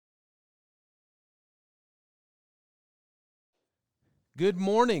Good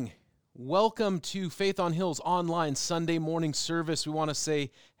morning. Welcome to Faith on Hill's online Sunday morning service. We want to say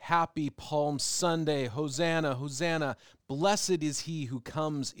happy Palm Sunday. Hosanna, Hosanna. Blessed is he who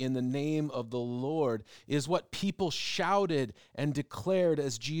comes in the name of the Lord, is what people shouted and declared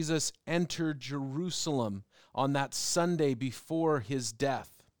as Jesus entered Jerusalem on that Sunday before his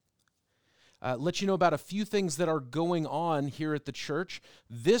death. Let you know about a few things that are going on here at the church.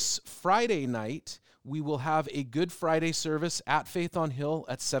 This Friday night, we will have a Good Friday service at Faith on Hill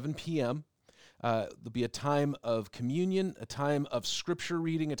at 7 p.m. There'll be a time of communion, a time of scripture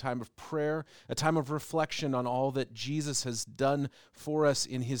reading, a time of prayer, a time of reflection on all that Jesus has done for us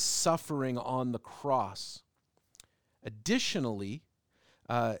in his suffering on the cross. Additionally,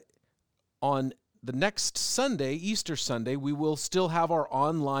 on the next Sunday, Easter Sunday, we will still have our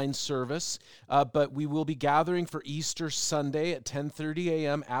online service, but we will be gathering for Easter Sunday at 10:30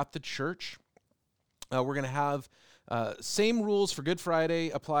 a.m. at the church. We're going to have same rules for Good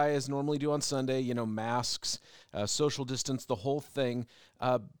Friday apply as normally do on Sunday, masks, social distance, the whole thing.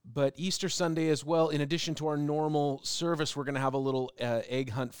 But Easter Sunday as well, in addition to our normal service, we're going to have a little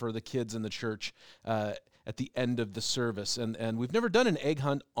egg hunt for the kids in the church at the end of the service. And we've never done an egg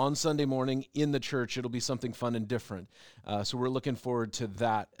hunt on Sunday morning in the church. It'll be something fun and different. So we're looking forward to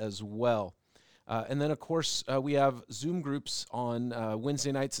that as well. And then, of course, we have Zoom groups on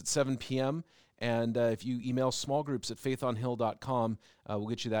Wednesday nights at 7 p.m., and if you email smallgroups@faithonhill.com, we'll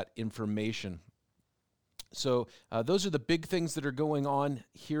get you that information. So those are the big things that are going on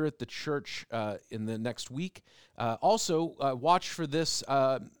here at the church in the next week. Also, watch for this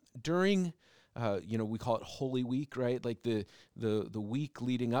during, we call it Holy Week, right? Like the week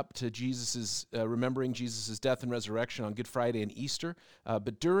leading up to Jesus's, remembering Jesus's death and resurrection on Good Friday and Easter.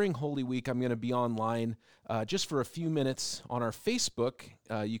 But during Holy Week, I'm going to be online just for a few minutes on our Facebook.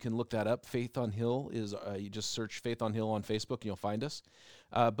 You can look that up. Faith on Hill is, you just search Faith on Hill on Facebook and you'll find us.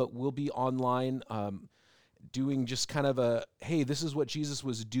 But we'll be online doing just kind of a, hey, this is what Jesus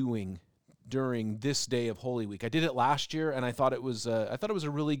was doing during this day of Holy Week. I did it last year, and I thought it was a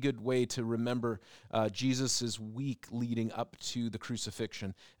really good way to remember Jesus's week leading up to the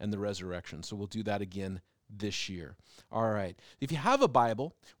crucifixion and the resurrection. So we'll do that again this year. All right. If you have a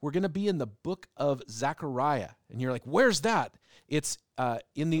Bible, we're going to be in the book of Zechariah. And you're like, where's that? It's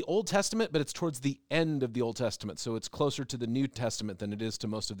in the Old Testament, but it's towards the end of the Old Testament. So it's closer to the New Testament than it is to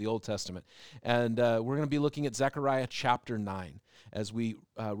most of the Old Testament. And we're going to be looking at Zechariah chapter 9 as we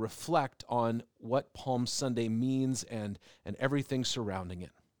reflect on what Palm Sunday means and everything surrounding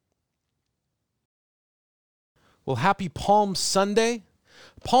it. Well, happy Palm Sunday.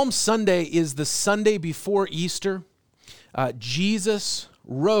 Palm Sunday is the Sunday before Easter. Jesus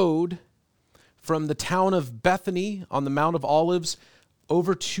rode from the town of Bethany on the Mount of Olives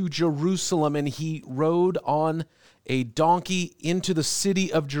over to Jerusalem, and he rode on a donkey into the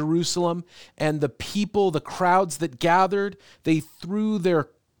city of Jerusalem, and the people, the crowds that gathered, they threw their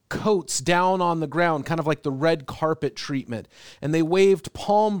coats down on the ground, kind of like the red carpet treatment, and they waved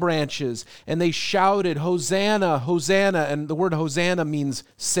palm branches, and they shouted, Hosanna, Hosanna, and the word Hosanna means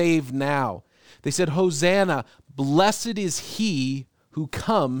save now. They said, Hosanna, blessed is he who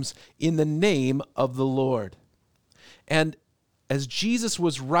comes in the name of the Lord. And as Jesus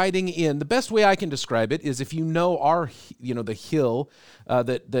was riding in, the best way I can describe it is if you know the hill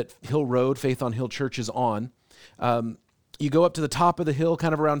that Hill Road, Faith on Hill Church is on, you go up to the top of the hill,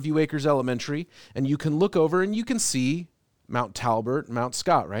 kind of around View Acres Elementary, and you can look over and you can see Mount Talbert, Mount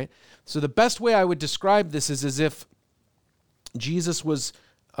Scott, right? So the best way I would describe this is as if Jesus was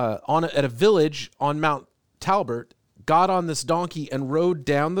at a village on Mount Talbert, got on this donkey and rode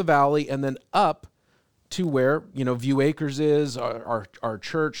down the valley and then up to where, View Acres is, our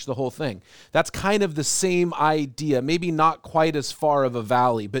church, the whole thing. That's kind of the same idea, maybe not quite as far of a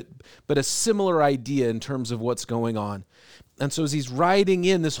valley, but a similar idea in terms of what's going on. And so as he's riding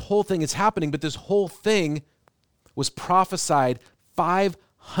in, this whole thing is happening, but this whole thing was prophesied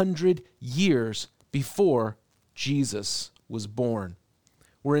 500 years before Jesus was born.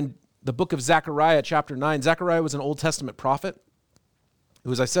 We're in the book of Zechariah, chapter 9. Zechariah was an Old Testament prophet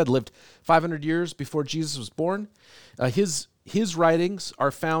who, as I said, lived 500 years before Jesus was born. His writings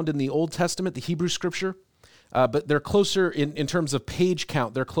are found in the Old Testament, the Hebrew Scripture, but they're closer in terms of page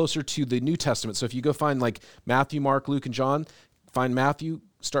count. They're closer to the New Testament. So if you go find like Matthew, Mark, Luke, and John, find Matthew,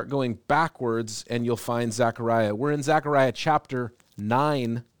 start going backwards, and you'll find Zechariah. We're in Zechariah chapter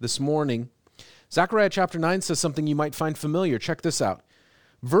 9 this morning. Zechariah chapter 9 says something you might find familiar. Check this out.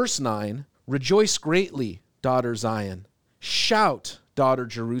 Verse 9, rejoice greatly, daughter Zion. Shout, daughter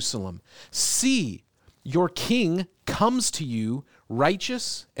Jerusalem. See, your king comes to you,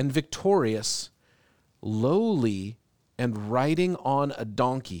 righteous and victorious, lowly and riding on a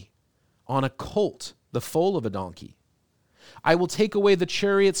donkey, on a colt, the foal of a donkey. I will take away the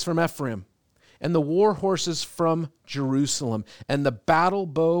chariots from Ephraim and the war horses from Jerusalem, and the battle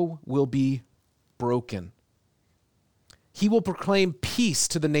bow will be broken. He will proclaim peace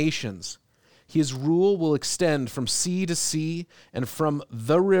to the nations. His rule will extend from sea to sea and from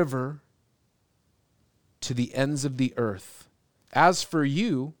the river to the ends of the earth. As for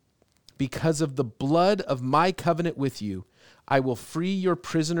you, because of the blood of my covenant with you, I will free your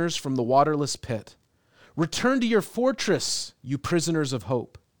prisoners from the waterless pit. Return to your fortress, you prisoners of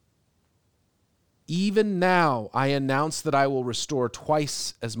hope. Even now I announce that I will restore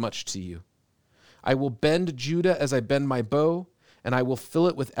twice as much to you. I will bend Judah as I bend my bow, and I will fill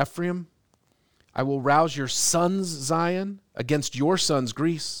it with Ephraim. I will rouse your sons, Zion, against your sons,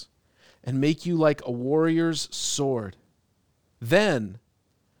 Greece, and make you like a warrior's sword. Then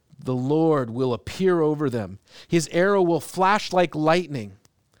the Lord will appear over them. His arrow will flash like lightning.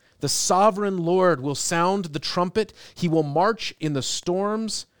 The sovereign Lord will sound the trumpet. He will march in the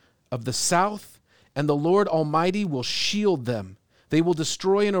storms of the south, and the Lord Almighty will shield them. They will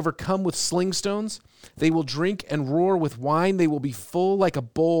destroy and overcome with sling stones. They will drink and roar with wine. They will be full like a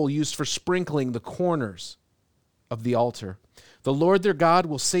bowl used for sprinkling the corners of the altar. The Lord their God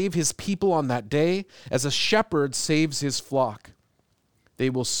will save his people on that day as a shepherd saves his flock. They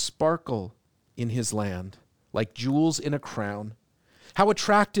will sparkle in his land like jewels in a crown. How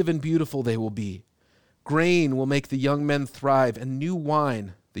attractive and beautiful they will be. Grain will make the young men thrive, and new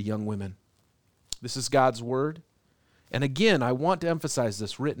wine the young women. This is God's word. And again, I want to emphasize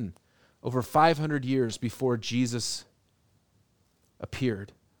this, written over 500 years before Jesus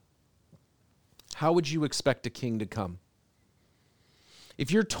appeared. How would you expect a king to come?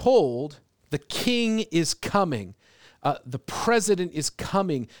 If you're told the king is coming, the president is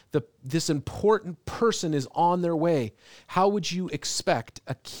coming, this important person is on their way, how would you expect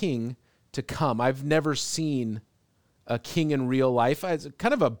a king to come? I've never seen a king in real life. It's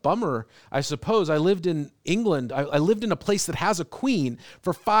kind of a bummer, I suppose. I lived in England. I lived in a place that has a queen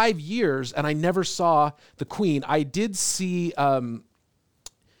for 5 years, and I never saw the queen. I did see, it's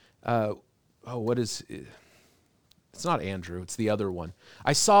not Andrew, it's the other one.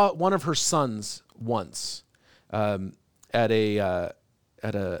 I saw one of her sons once at a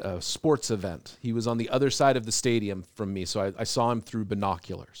sports event. He was on the other side of the stadium from me, so I saw him through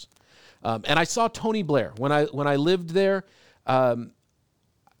binoculars. And I saw Tony Blair when I lived there. I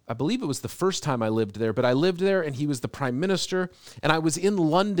believe it was the first time I lived there, but I lived there and he was the prime minister. And I was in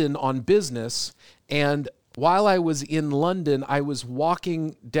London on business. And while I was in London, I was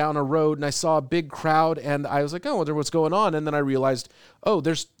walking down a road and I saw a big crowd. And I was like, oh, I wonder what's going on. And then I realized, oh,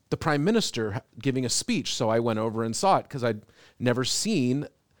 there's the prime minister giving a speech. So I went over and saw it because I'd never seen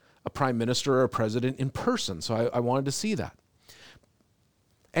a prime minister or a president in person. So I wanted to see that.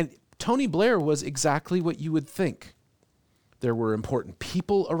 And Tony Blair was exactly what you would think. There were important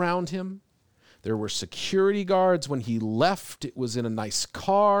people around him. There were security guards. When he left, it was in a nice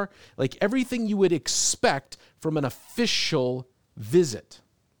car. Like everything you would expect from an official visit.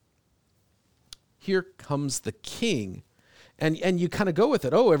 Here comes the king. And you kind of go with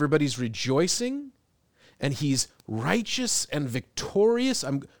it. Oh, everybody's rejoicing. And he's righteous and victorious.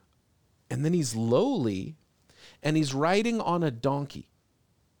 And then he's lowly. And he's riding on a donkey.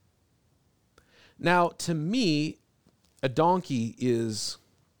 Now, to me, a donkey is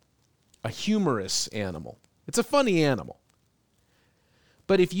a humorous animal. It's a funny animal.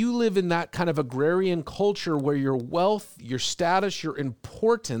 But if you live in that kind of agrarian culture where your wealth, your status, your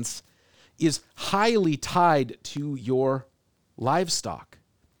importance is highly tied to your livestock,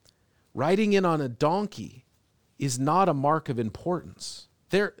 riding in on a donkey is not a mark of importance.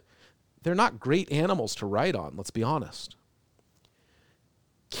 They're not great animals to ride on, let's be honest.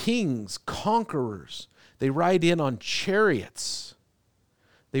 Kings, conquerors, they ride in on chariots.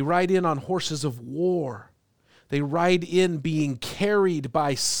 They ride in on horses of war. They ride in being carried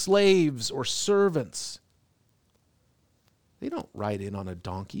by slaves or servants. They don't ride in on a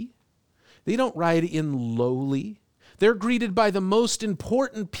donkey. They don't ride in lowly. They're greeted by the most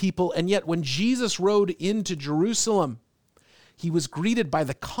important people, and yet when Jesus rode into Jerusalem, he was greeted by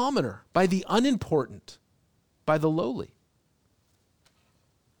the commoner, by the unimportant, by the lowly.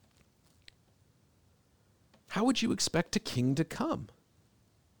 How would you expect a king to come?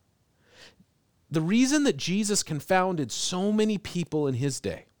 The reason that Jesus confounded so many people in his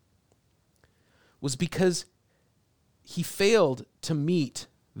day was because he failed to meet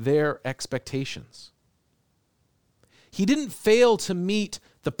their expectations. He didn't fail to meet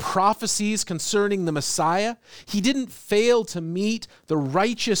the prophecies concerning the Messiah. He didn't fail to meet the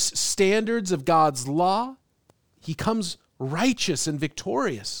righteous standards of God's law. He comes righteous and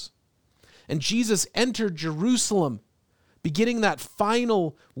victorious. And Jesus entered Jerusalem, beginning that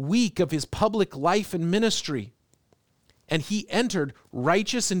final week of his public life and ministry. And he entered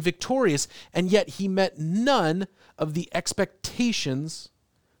righteous and victorious, and yet he met none of the expectations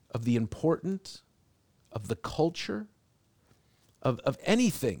of the important, of the culture, of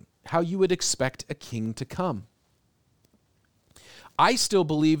anything, how you would expect a king to come. I still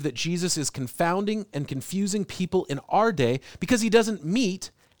believe that Jesus is confounding and confusing people in our day because he doesn't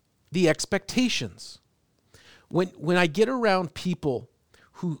meet the expectations. When I get around people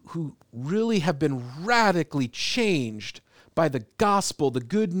who really have been radically changed by the gospel, the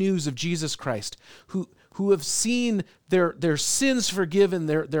good news of Jesus Christ, who have seen their sins forgiven,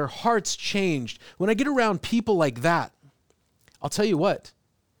 their hearts changed. When I get around people like that, I'll tell you what,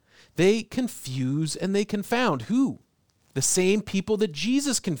 they confuse and they confound. Who? The same people that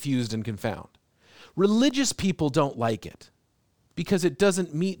Jesus confused and confound. Religious people don't like it because it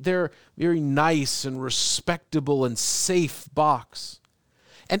doesn't meet their very nice and respectable and safe box.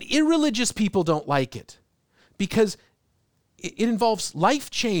 And irreligious people don't like it because it involves life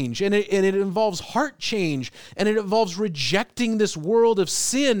change and it involves heart change and it involves rejecting this world of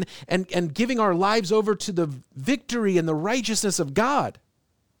sin and giving our lives over to the victory and the righteousness of God.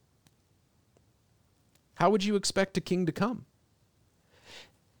 How would you expect a king to come?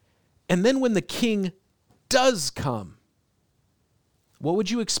 And then when the king does come, what would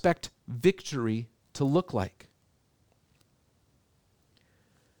you expect victory to look like?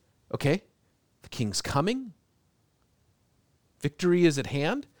 Okay, the king's coming. Victory is at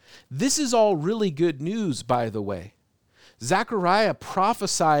hand. This is all really good news, by the way. Zechariah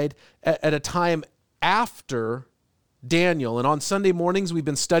prophesied at a time after Daniel. And on Sunday mornings, we've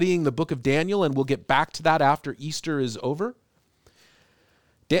been studying the book of Daniel, and we'll get back to that after Easter is over.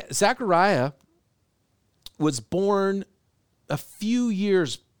 Zechariah was born a few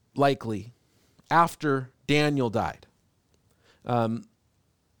years, likely, after Daniel died.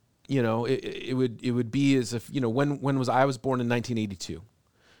 It would be as if, when was I was born in 1982,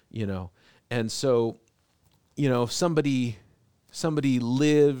 and so, somebody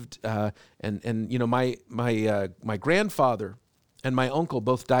lived, and my grandfather and my uncle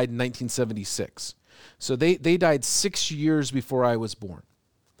both died in 1976. So they died 6 years before I was born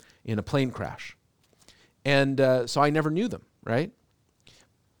in a plane crash. And so I never knew them, right?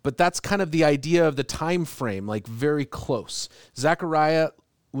 But that's kind of the idea of the time frame, like very close. Zechariah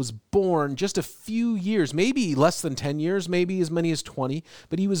was born just a few years, maybe less than 10 years, maybe as many as 20,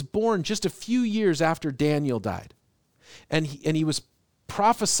 but he was born just a few years after Daniel died. And he was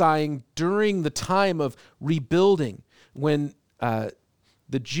prophesying during the time of rebuilding when the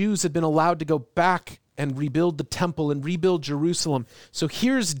Jews had been allowed to go back and rebuild the temple and rebuild Jerusalem. So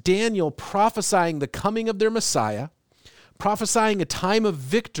here's Daniel prophesying the coming of their Messiah, prophesying a time of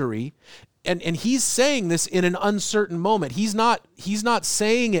victory, and he's saying this in an uncertain moment. He's not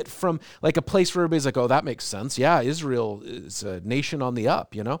saying it from like a place where everybody's like, oh, that makes sense. Yeah, Israel is a nation on the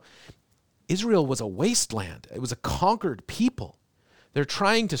up, Israel was a wasteland. It was a conquered people. They're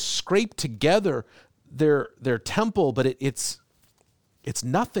trying to scrape together their temple, but it's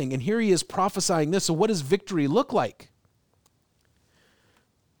nothing. And here he is prophesying this. So what does victory look like?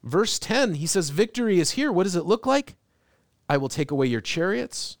 Verse 10, he says, victory is here. What does it look like? I will take away your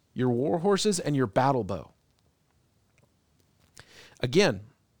chariots, your war horses, and your battle bow. Again,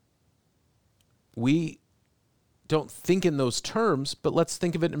 we don't think in those terms, but let's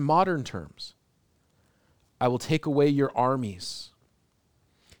think of it in modern terms. I will take away your armies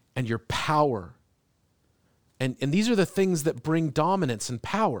and your power. And these are the things that bring dominance and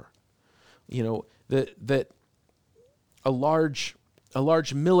power. That a large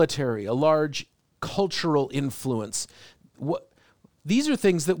military, a large cultural influence. These are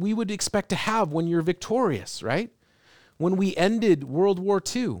things that we would expect to have when you're victorious, right? When we ended World War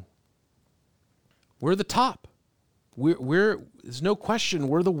II, we're the top. There's no question,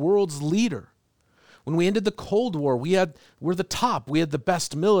 we're the world's leader. When we ended the Cold War, we're the top. We had the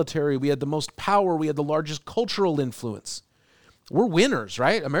best military. We had the most power. We had the largest cultural influence. We're winners,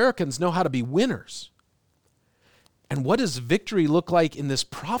 right? Americans know how to be winners. And what does victory look like in this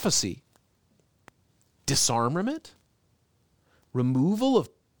prophecy? Disarmament? Removal of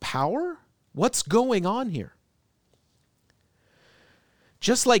power? What's going on here?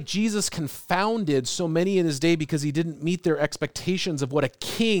 Just like Jesus confounded so many in his day because he didn't meet their expectations of what a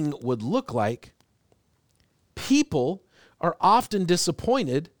king would look like, people are often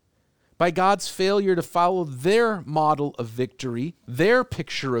disappointed by God's failure to follow their model of victory, their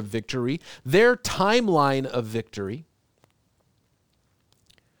picture of victory, their timeline of victory.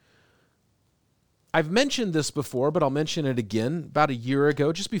 I've mentioned this before, but I'll mention it again. About a year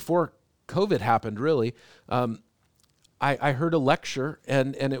ago, just before COVID happened, really, I heard a lecture,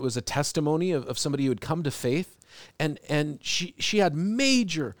 and it was a testimony of somebody who had come to faith, and she had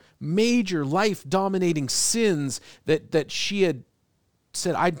major life-dominating sins that she had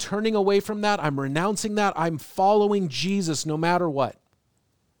said, I'm turning away from that, I'm renouncing that, I'm following Jesus no matter what.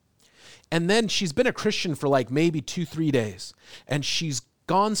 And then she's been a Christian for like maybe 2-3 days, and she's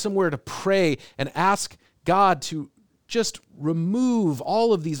gone somewhere to pray and ask God to just remove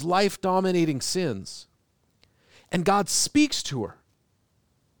all of these life-dominating sins. And God speaks to her.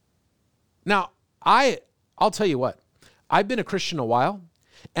 Now, I'll tell you what, I've been a Christian a while,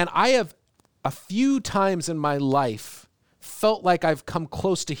 and I have a few times in my life felt like I've come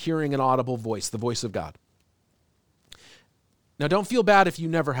close to hearing an audible voice, the voice of God. Now, don't feel bad if you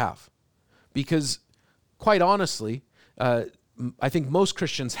never have, because quite honestly, I think most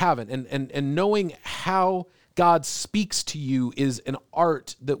Christians haven't. And knowing how God speaks to you is an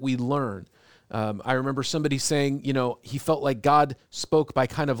art that we learn. I remember somebody saying, he felt like God spoke by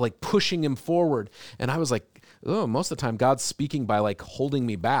kind of like pushing him forward. And I was like, oh, most of the time God's speaking by like holding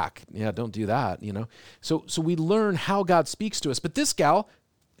me back. Yeah, don't do that, So we learn how God speaks to us. But this gal,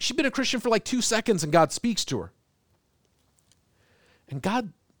 she'd been a Christian for like 2 seconds and God speaks to her. And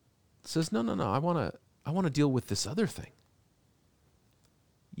God says, no, I want to deal with this other thing.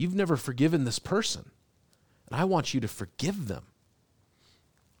 You've never forgiven this person, and I want you to forgive them.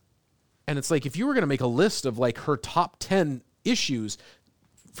 And it's like, if you were going to make a list of like her top 10 issues,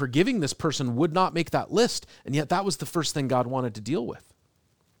 forgiving this person would not make that list, and yet that was the first thing God wanted to deal with.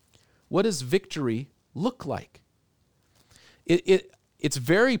 What does victory look like? It's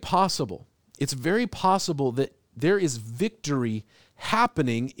very possible. It's very possible that there is victory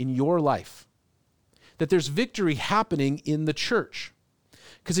happening in your life, that there's victory happening in the church.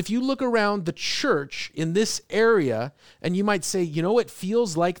 Because if you look around the church in this area, and you might say, it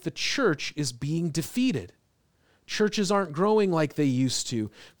feels like the church is being defeated. Churches aren't growing like they used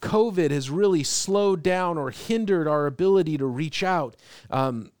to. COVID has really slowed down or hindered our ability to reach out.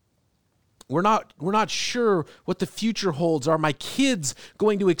 We're not sure what the future holds. Are my kids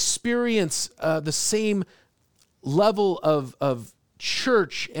going to experience the same level of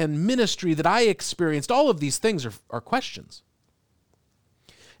church and ministry that I experienced? All of these things are questions.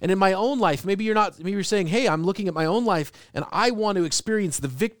 And in my own life, maybe you're saying, hey, I'm looking at my own life and I want to experience the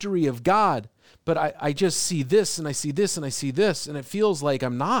victory of God, but I just see this and I see this and I see this, and it feels like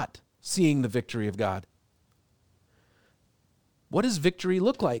I'm not seeing the victory of God. What does victory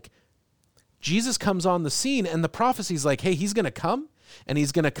look like? Jesus comes on the scene, and the prophecy's like, hey, he's going to come, and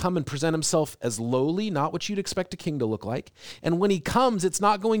he's going to come and present himself as lowly, not what you'd expect a king to look like. And when he comes, it's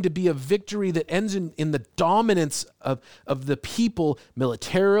not going to be a victory that ends in the dominance of the people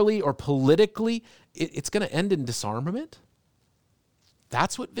militarily or politically. It's going to end in disarmament.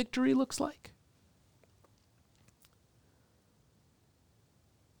 That's what victory looks like.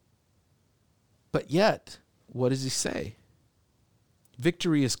 But yet, what does he say?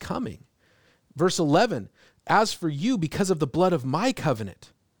 Victory is coming. Verse 11, as for you, because of the blood of my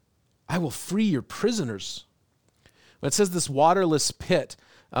covenant, I will free your prisoners. When it says this waterless pit,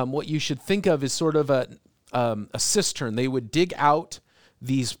 what you should think of is sort of a cistern. They would dig out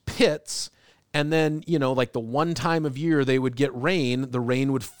these pits, and then, like the one time of year they would get rain, the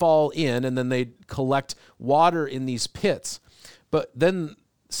rain would fall in, and then they'd collect water in these pits. But then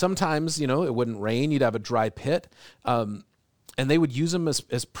sometimes, it wouldn't rain, you'd have a dry pit, and they would use them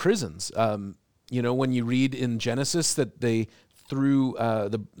as prisons. When you read in Genesis that they threw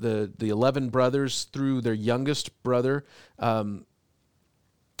the 11 brothers threw their youngest brother,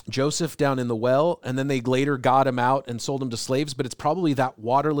 Joseph, down in the well, and then they later got him out and sold him to slaves, but it's probably that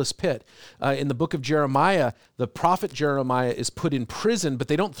waterless pit. In the book of Jeremiah, the prophet Jeremiah is put in prison, but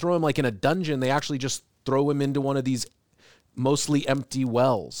they don't throw him like in a dungeon. They actually just throw him into one of these mostly empty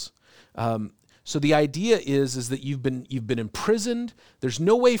wells. So the idea is that you've been imprisoned. There's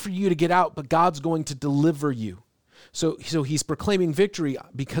no way for you to get out, but God's going to deliver you. So he's proclaiming victory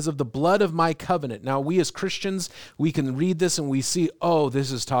because of the blood of my covenant. Now, we as Christians, we can read this and we see, oh,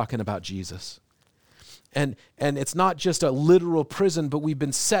 this is talking about Jesus. And it's not just a literal prison, but we've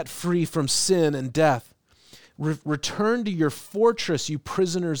been set free from sin and death. Return to your fortress, you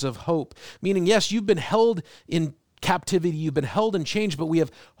prisoners of hope. Meaning, yes, you've been held in captivity, you've been held in chains, but we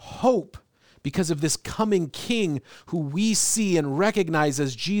have hope because of this coming King who we see and recognize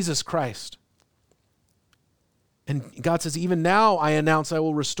as Jesus Christ. And God says, even now I announce I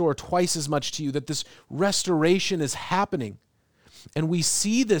will restore twice as much to you, that this restoration is happening. And we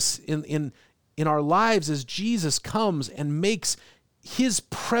see this in our lives as Jesus comes and makes his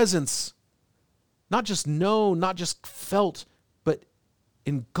presence Not just known, not just felt, but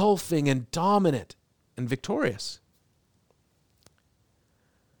engulfing and dominant and victorious.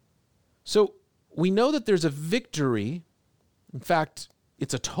 So we know that there's a victory. In fact,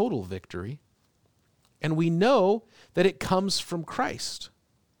 it's a total victory. And we know that it comes from Christ.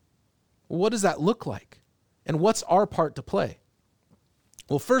 What does that look like? And what's our part to play?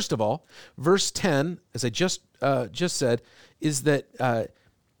 Well, first of all, verse 10, as I just said, is that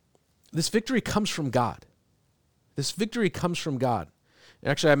this victory comes from God. This victory comes from God.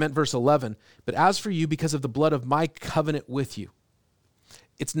 Actually, I meant verse 11. But as for you, because of the blood of my covenant with you.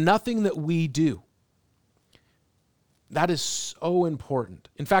 It's nothing that we do. That is so important.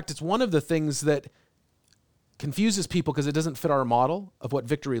 In fact, it's one of the things that confuses people because it doesn't fit our model of what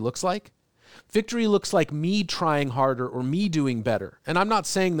victory looks like. Victory looks like me trying harder or me doing better. And I'm not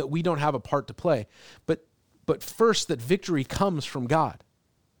saying that we don't have a part to play, but first that victory comes from God.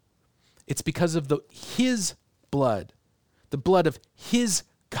 It's because of his blood, the blood of his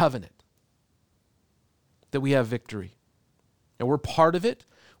covenant, that we have victory. And we're part of it.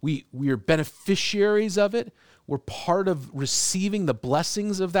 We are beneficiaries of it. We're part of receiving the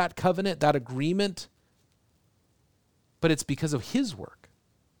blessings of that covenant, that agreement. But it's because of his work.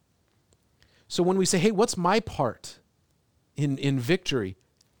 So when we say, hey, what's my part in victory?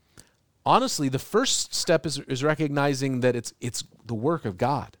 Honestly, the first step is recognizing that it's the work of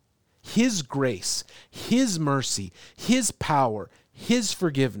God. His grace, his mercy, his power, his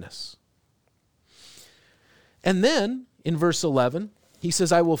forgiveness. And then in verse 11, he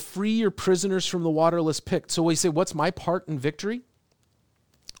says, I will free your prisoners from the waterless pit. So we say, what's my part in victory?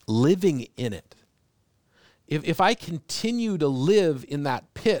 Living in it. If I continue to live in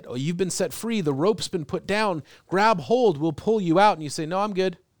that pit, or you've been set free, the rope's been put down, grab hold, we'll pull you out, and you say, no, I'm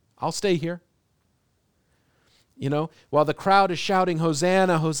good. I'll stay here. While the crowd is shouting,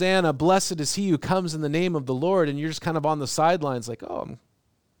 Hosanna, Hosanna, blessed is he who comes in the name of the Lord, and you're just kind of on the sidelines like, oh,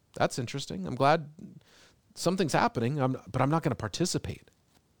 that's interesting. I'm glad something's happening, but I'm not going to participate.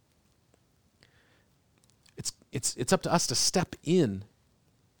 It's up to us to step in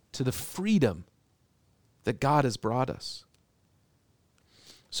to the freedom that God has brought us.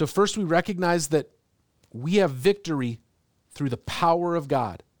 So first we recognize that we have victory through the power of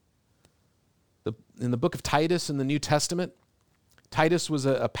God. In the book of Titus in the New Testament, Titus was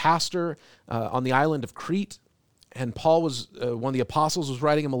a pastor on the island of Crete, and Paul was one of the apostles, was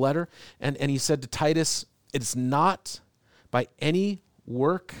writing him a letter, and he said to Titus, it's not by any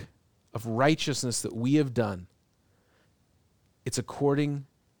work of righteousness that we have done. It's according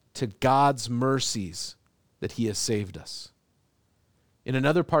to God's mercies that he has saved us. In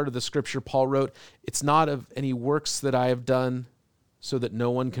another part of the scripture, Paul wrote, it's not of any works that I have done so that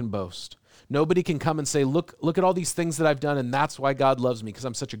no one can boast. Nobody can come and say, look at all these things that I've done, and that's why God loves me, because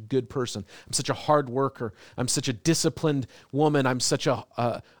I'm such a good person. I'm such a hard worker. I'm such a disciplined woman. I'm such a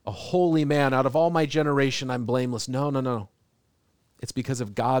holy man. Out of all my generation, I'm blameless. No. It's because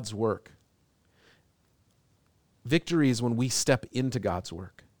of God's work. Victory is when we step into God's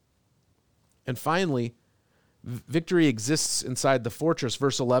work. And finally, victory exists inside the fortress.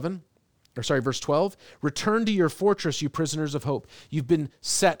 Verse 12. Return to your fortress, you prisoners of hope. You've been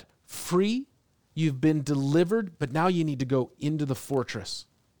set free, you've been delivered, but now you need to go into the fortress.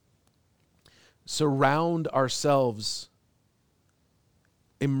 Surround ourselves,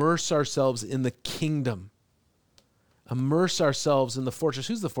 immerse ourselves in the kingdom, immerse ourselves in the fortress.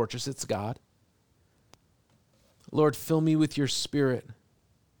 Who's the fortress? It's God. Lord, fill me with your Spirit.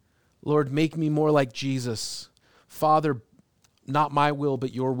 Lord, make me more like Jesus. Father, not my will,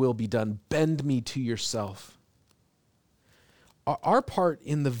 but your will be done. Bend me to yourself. Our part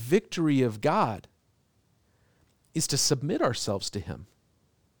in the victory of God is to submit ourselves to him.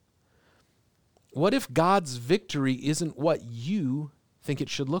 What if God's victory isn't what you think it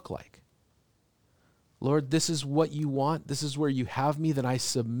should look like? Lord, this is what you want. This is where you have me. Then I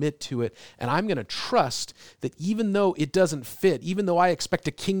submit to it. And I'm going to trust that even though it doesn't fit, even though I expect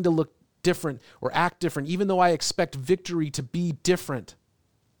a king to look different or act different, even though I expect victory to be different,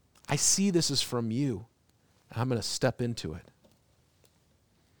 I see this is from you. I'm going to step into it.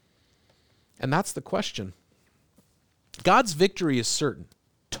 And that's the question. God's victory is certain.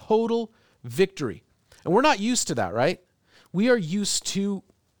 Total victory. And we're not used to that, right? We are used to,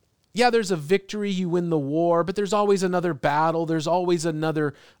 there's a victory, you win the war, but there's always another battle. There's always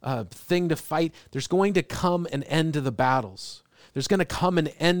another thing to fight. There's going to come an end to the battles. There's going to come an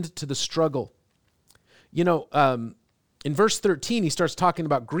end to the struggle. In verse 13, he starts talking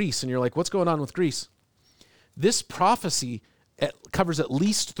about Greece, and you're like, what's going on with Greece? This prophecy covers at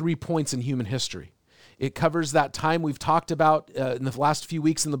least 3 points in human history. It covers that time we've talked about in the last few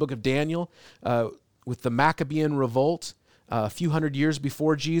weeks in the book of Daniel with the Maccabean revolt a few hundred years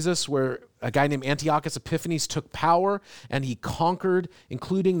before Jesus, where a guy named Antiochus Epiphanes took power and he conquered,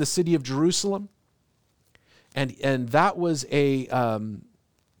 including the city of Jerusalem. And that was an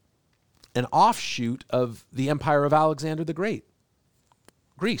offshoot of the empire of Alexander the Great,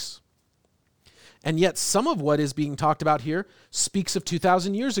 Greece. And yet some of what is being talked about here speaks of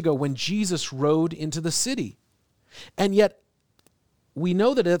 2,000 years ago when Jesus rode into the city. And yet we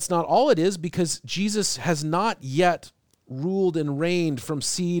know that that's not all it is, because Jesus has not yet ruled and reigned from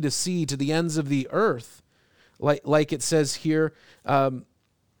sea to the ends of the earth, like it says here down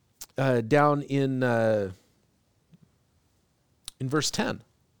in verse 10.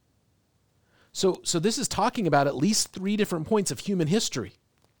 So this is talking about at least 3 different points of human history.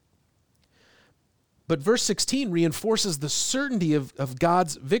 But verse 16 reinforces the certainty of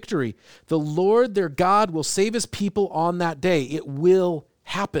God's victory. The Lord their God will save his people on that day. It will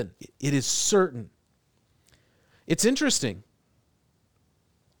happen. It is certain. It's interesting.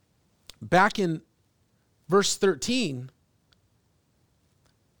 Back in verse 13,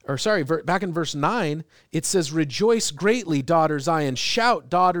 back in verse 9, it says, "Rejoice greatly, daughter Zion. Shout,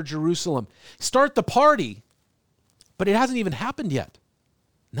 daughter Jerusalem." Start the party. But it hasn't even happened yet.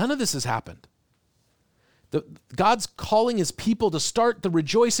 None of this has happened. God's calling his people to start the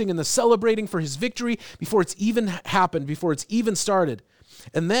rejoicing and the celebrating for his victory before it's even happened, before it's even started.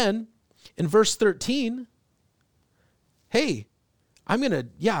 And then in verse 13, hey, I'm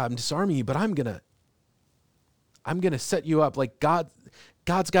disarming you, but I'm going to set you up. Like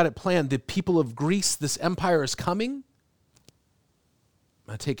God's got it planned. The people of Greece, this empire is coming. I'm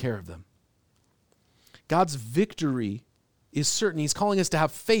going to take care of them. God's victory is certain. He's calling us to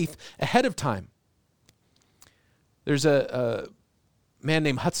have faith ahead of time. There's a man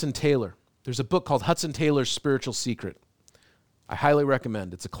named Hudson Taylor. There's a book called Hudson Taylor's Spiritual Secret. I highly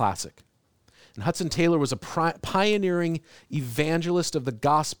recommend. It's a classic. And Hudson Taylor was a pioneering evangelist of the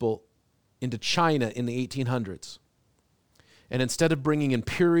gospel into China in the 1800s. And instead of bringing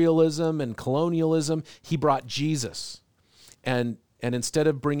imperialism and colonialism, he brought Jesus. And instead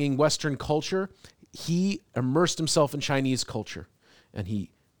of bringing Western culture, he immersed himself in Chinese culture. And he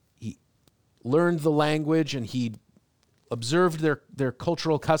learned the language, and he observed their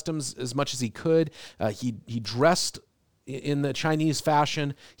cultural customs as much as he could. He dressed in the Chinese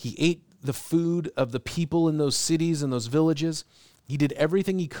fashion. He ate the food of the people in those cities and those villages. He did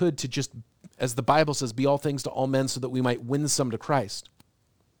everything he could to just, as the Bible says, be all things to all men so that we might win some to Christ.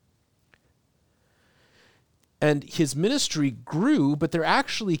 And his ministry grew, but there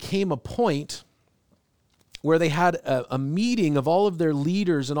actually came a point where they had a meeting of all of their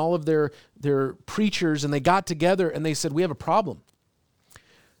leaders and all of their preachers, and they got together and they said, we have a problem.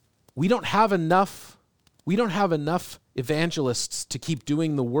 We don't have enough evangelists to keep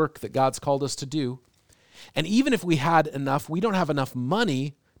doing the work that God's called us to do. And even if we had enough, we don't have enough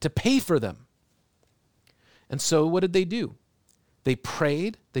money to pay for them. And so what did they do? They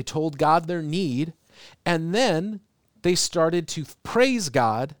prayed, they told God their need, and then they started to praise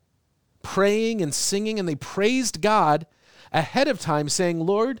God, praying and singing, and they praised God ahead of time, saying,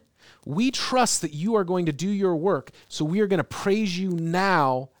 Lord, we trust that you are going to do your work, so we are going to praise you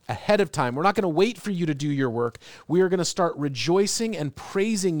now ahead of time. We're not going to wait for you to do your work. We are going to start rejoicing and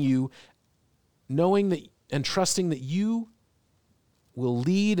praising you, knowing that and trusting that you will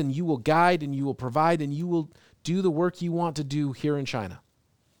lead and you will guide and you will provide and you will do the work you want to do here in China.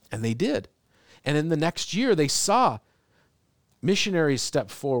 And they did. And in the next year, they saw missionaries step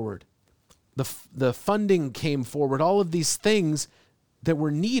forward. The funding came forward. All of these things that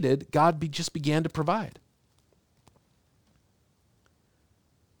were needed, God just began to provide.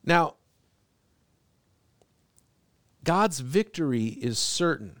 Now, God's victory is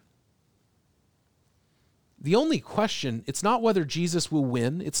certain. The only question, it's not whether Jesus will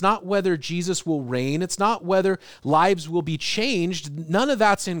win. It's not whether Jesus will reign. It's not whether lives will be changed. None of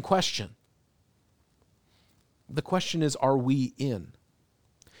that's in question. The question is, are we in?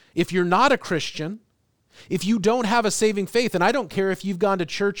 If you're not a Christian, if you don't have a saving faith, and I don't care if you've gone to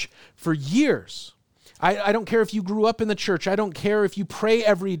church for years, I don't care if you grew up in the church, I don't care if you pray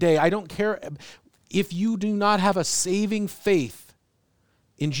every day, I don't care if you do not have a saving faith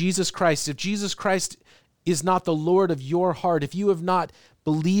in Jesus Christ, if Jesus Christ is not the Lord of your heart, if you have not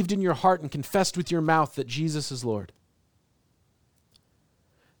believed in your heart and confessed with your mouth that Jesus is Lord,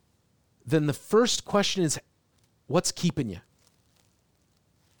 then the first question is, what's keeping you?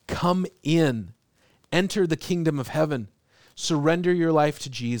 Come in. Enter the kingdom of heaven. Surrender your life to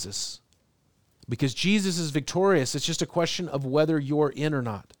Jesus. Because Jesus is victorious. It's just a question of whether you're in or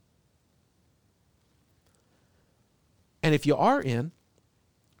not. And if you are in,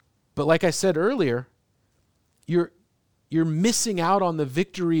 but like I said earlier, you're missing out on the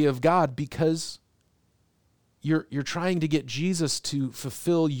victory of God because you're trying to get Jesus to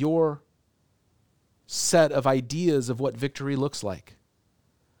fulfill your set of ideas of what victory looks like.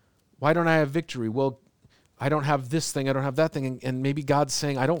 Why don't I have victory? Well, I don't have this thing, I don't have that thing, and maybe God's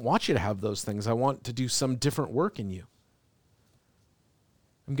saying, I don't want you to have those things. I want to do some different work in you.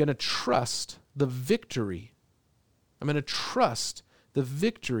 I'm going to trust the victory. I'm going to trust the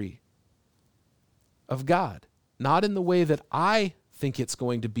victory of God, not in the way that I think it's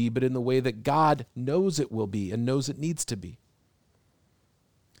going to be, but in the way that God knows it will be and knows it needs to be.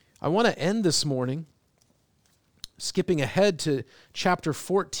 I want to end this morning skipping ahead to chapter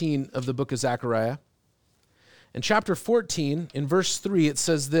 14 of the book of Zechariah. In chapter 14, in verse 3, it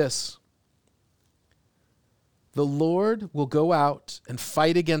says this: "The Lord will go out and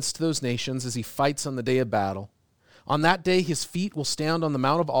fight against those nations as he fights on the day of battle. On that day his feet will stand on the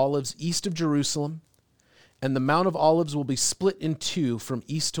Mount of Olives east of Jerusalem, and the Mount of Olives will be split in two from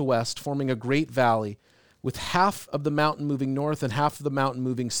east to west, forming a great valley, with half of the mountain moving north and half of the mountain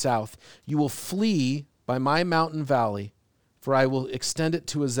moving south. You will flee by my mountain valley, for I will extend it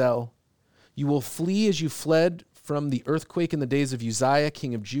to Azel. You will flee as you fled from the earthquake in the days of Uzziah,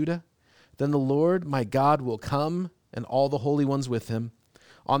 king of Judah. Then the Lord my God will come, and all the holy ones with him.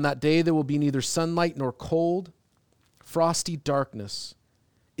 On that day there will be neither sunlight nor cold, frosty darkness.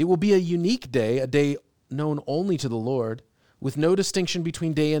 It will be a unique day, a day known only to the Lord, with no distinction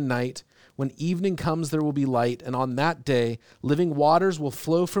between day and night. When evening comes, there will be light, and on that day living waters will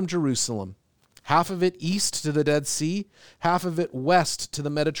flow from Jerusalem, half of it east to the Dead Sea, half of it west to the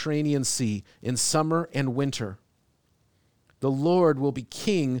Mediterranean Sea, in summer and winter. The Lord will be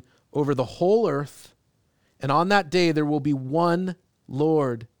king over the whole earth, and on that day there will be one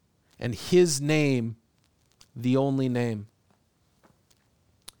Lord, and his name the only name."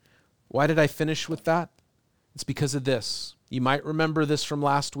 Why did I finish with that? It's because of this. You might remember this from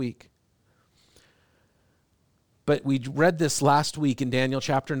last week. But we read this last week in Daniel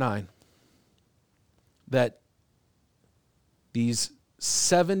chapter 9, that these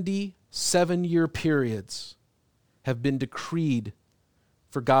 77-year periods have been decreed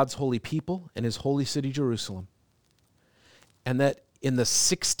for God's holy people and his holy city, Jerusalem. And that in the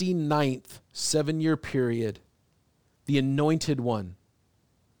 69th 7-year period, the anointed one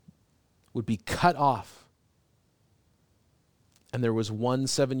would be cut off. And there was one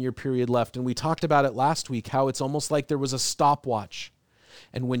 7-year period left. And we talked about it last week, how it's almost like there was a stopwatch.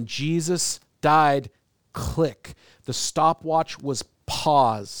 And when Jesus died, click, the stopwatch was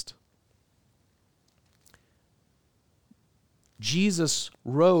paused. Jesus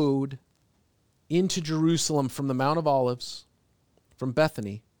rode into Jerusalem from the Mount of Olives, from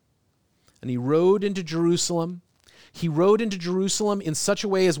Bethany, and he rode into Jerusalem. He rode into Jerusalem in such a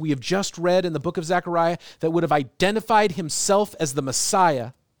way, as we have just read in the book of Zechariah, that would have identified himself as the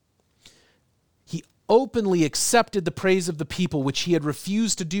Messiah. He openly accepted the praise of the people, which he had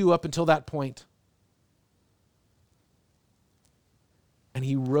refused to do up until that point. And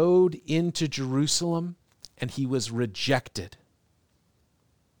he rode into Jerusalem, and he was rejected.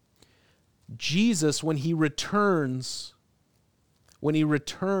 Jesus, when he returns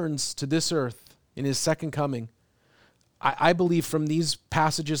to this earth in his second coming, I believe from these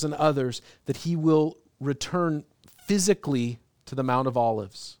passages and others that he will return physically to the Mount of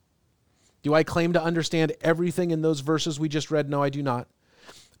Olives. Do I claim to understand everything in those verses we just read? No, I do not.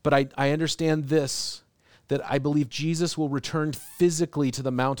 But I understand this, that I believe Jesus will return physically to the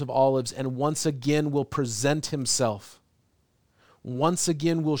Mount of Olives and once again will present himself. Once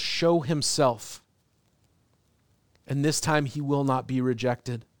again will show himself. And this time he will not be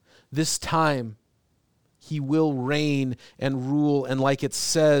rejected. This time he will reign and rule, and like it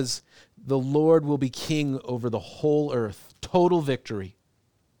says, the Lord will be king over the whole earth. Total victory.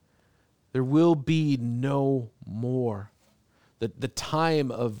 There will be no more. The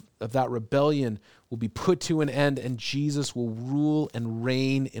time of that rebellion will be put to an end, and Jesus will rule and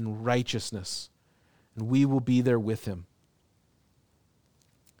reign in righteousness, and we will be there with him.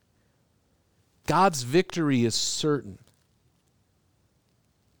 God's victory is certain.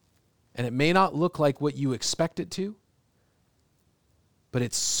 And it may not look like what you expect it to, but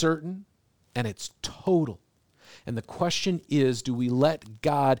it's certain and it's total. And the question is, do we let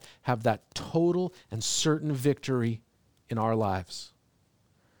God have that total and certain victory in our lives?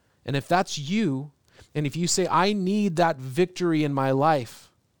 And if that's you, and if you say, I need that victory in my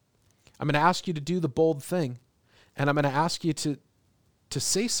life, I'm going to ask you to do the bold thing, and I'm going to ask you to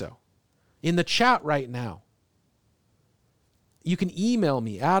say so. In the chat right now, you can email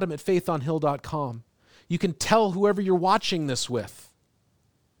me, adam@faithonhill.com. You can tell whoever you're watching this with,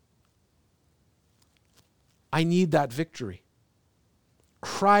 I need that victory.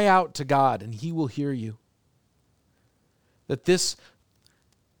 Cry out to God and he will hear you. That this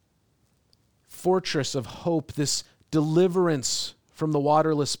fortress of hope, this deliverance from the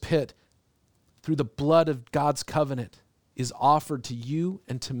waterless pit through the blood of God's covenant is offered to you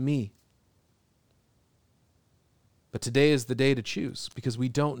and to me. But today is the day to choose because we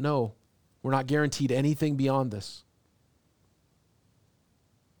don't know. We're not guaranteed anything beyond this.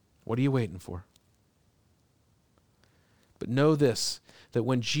 What are you waiting for? But know this, that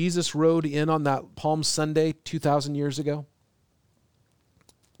when Jesus rode in on that Palm Sunday 2,000 years ago,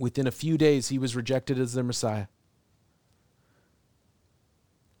 within a few days he was rejected as their Messiah.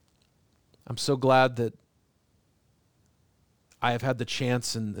 I'm so glad that I have had the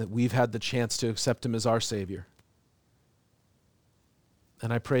chance and that we've had the chance to accept him as our Savior.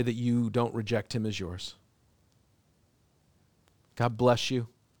 And I pray that you don't reject him as yours. God bless you.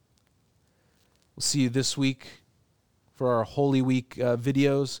 We'll see you this week for our Holy Week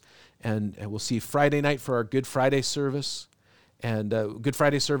videos, and we'll see you Friday night for our Good Friday service. And Good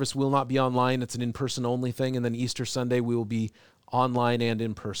Friday service will not be online. It's an in-person only thing. And then Easter Sunday, we will be online and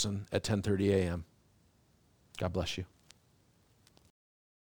in person at 10:30 a.m. God bless you.